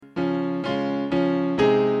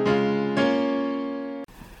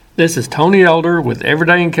This is Tony Elder with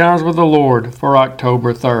Everyday Encounters with the Lord for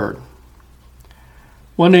October 3rd.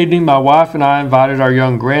 One evening, my wife and I invited our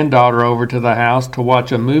young granddaughter over to the house to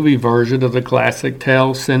watch a movie version of the classic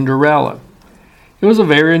tale Cinderella. It was a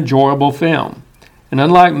very enjoyable film, and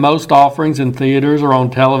unlike most offerings in theaters or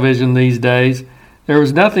on television these days, there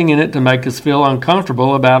was nothing in it to make us feel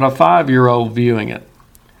uncomfortable about a 5-year-old viewing it.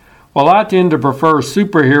 While I tend to prefer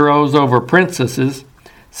superheroes over princesses,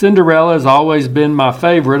 Cinderella has always been my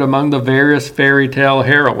favorite among the various fairy tale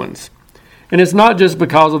heroines. And it's not just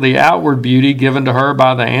because of the outward beauty given to her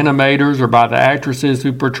by the animators or by the actresses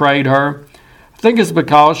who portrayed her. I think it's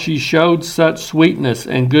because she showed such sweetness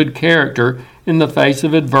and good character in the face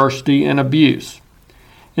of adversity and abuse.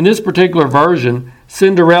 In this particular version,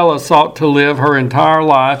 Cinderella sought to live her entire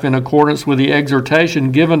life in accordance with the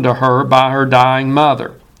exhortation given to her by her dying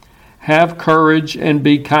mother. Have courage and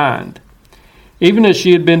be kind. Even as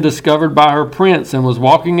she had been discovered by her prince and was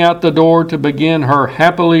walking out the door to begin her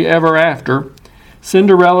happily ever after,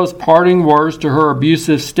 Cinderella's parting words to her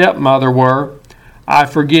abusive stepmother were, "I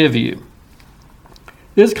forgive you."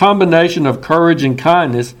 This combination of courage and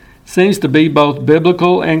kindness seems to be both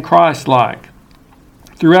biblical and Christ-like.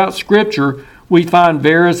 Throughout Scripture, we find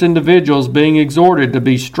various individuals being exhorted to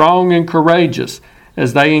be strong and courageous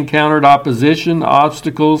as they encountered opposition,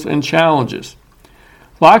 obstacles, and challenges.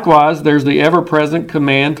 Likewise, there's the ever-present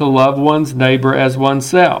command to love one's neighbor as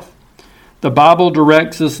oneself. The Bible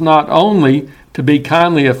directs us not only to be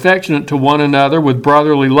kindly affectionate to one another with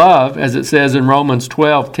brotherly love, as it says in Romans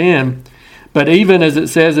 12:10, but even as it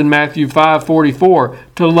says in Matthew 5:44,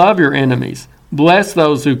 to love your enemies, bless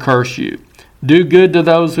those who curse you, do good to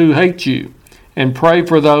those who hate you, and pray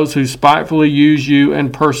for those who spitefully use you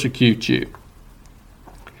and persecute you.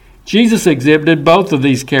 Jesus exhibited both of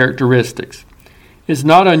these characteristics. It's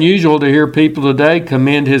not unusual to hear people today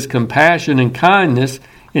commend his compassion and kindness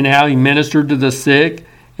in how he ministered to the sick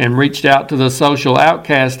and reached out to the social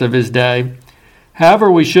outcast of his day. However,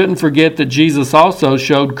 we shouldn't forget that Jesus also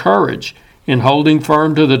showed courage in holding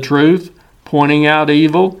firm to the truth, pointing out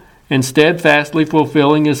evil, and steadfastly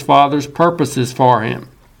fulfilling his Father's purposes for him.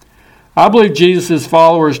 I believe Jesus'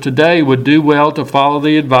 followers today would do well to follow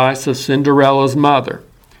the advice of Cinderella's mother.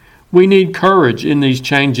 We need courage in these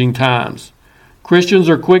changing times. Christians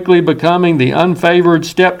are quickly becoming the unfavored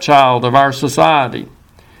stepchild of our society.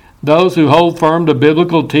 Those who hold firm to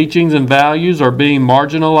biblical teachings and values are being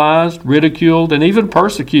marginalized, ridiculed, and even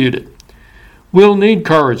persecuted. We'll need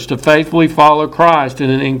courage to faithfully follow Christ in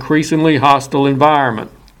an increasingly hostile environment.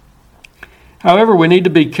 However, we need to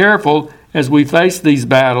be careful as we face these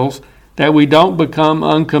battles that we don't become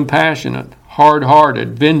uncompassionate,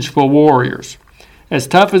 hard-hearted, vengeful warriors. As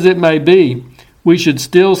tough as it may be, we should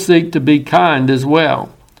still seek to be kind as well.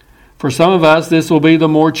 For some of us, this will be the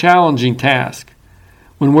more challenging task.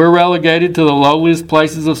 When we're relegated to the lowliest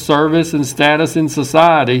places of service and status in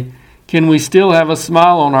society, can we still have a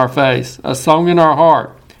smile on our face, a song in our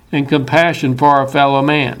heart, and compassion for our fellow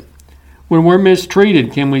man? When we're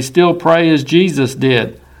mistreated, can we still pray as Jesus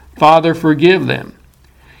did, "Father, forgive them"?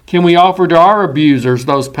 Can we offer to our abusers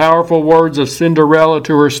those powerful words of Cinderella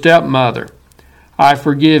to her stepmother, "I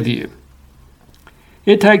forgive you"?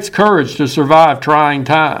 It takes courage to survive trying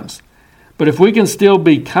times. But if we can still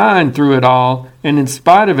be kind through it all, and in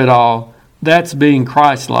spite of it all, that's being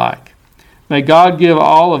Christ-like. May God give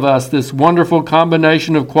all of us this wonderful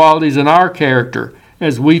combination of qualities in our character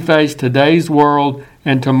as we face today's world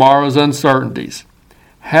and tomorrow's uncertainties.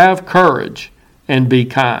 Have courage and be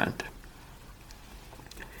kind.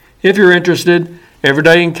 If you're interested,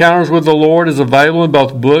 Everyday Encounters with the Lord is available in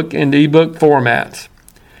both book and ebook formats.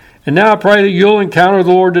 And now I pray that you'll encounter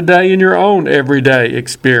the Lord today in your own everyday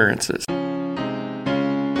experiences.